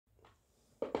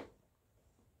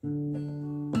Wise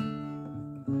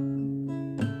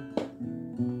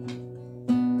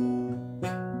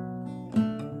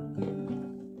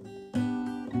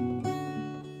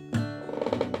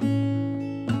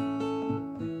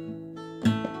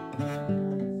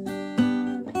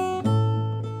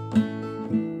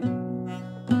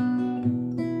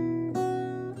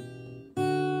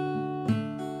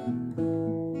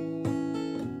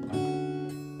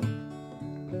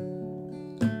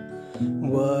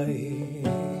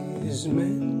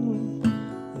men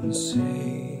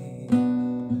say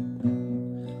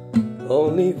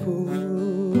only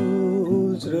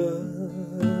fools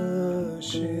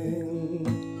rush in,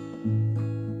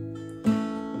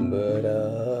 but I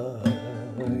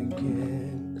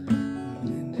can't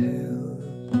help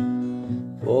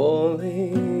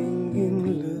falling in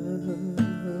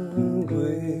love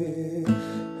with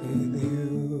you.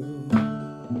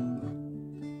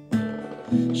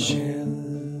 Shall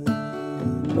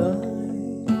my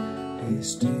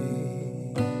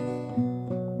stay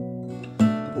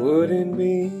wouldn't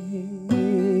be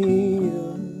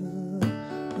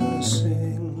a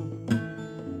sin,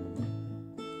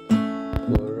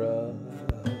 for I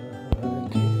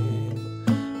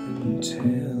can't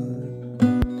help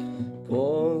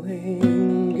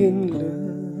falling in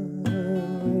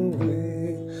love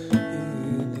with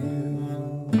you.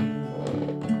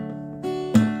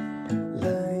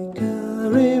 Like a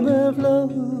river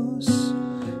flows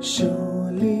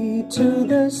surely to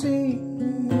the sea,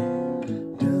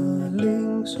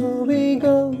 darling, so we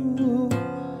go.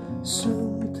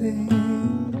 Something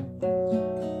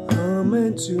are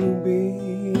meant to be.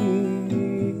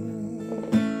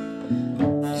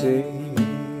 Take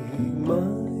my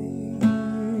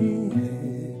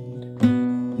hand,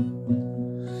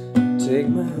 take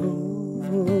my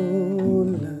whole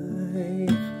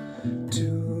life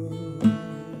too,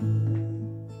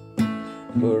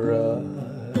 for I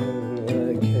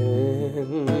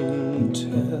can't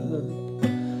help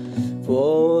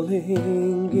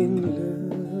falling in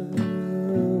love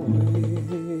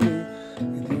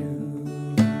with you.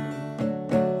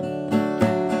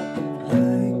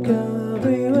 Like a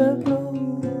river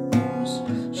flows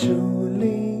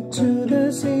surely to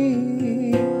the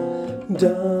sea,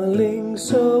 darling,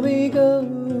 so we go.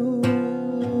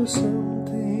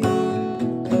 Something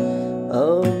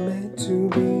are meant to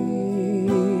be.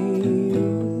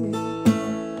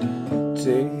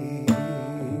 Take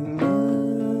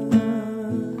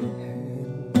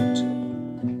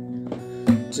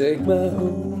take my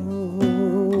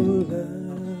whole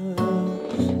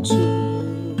life too.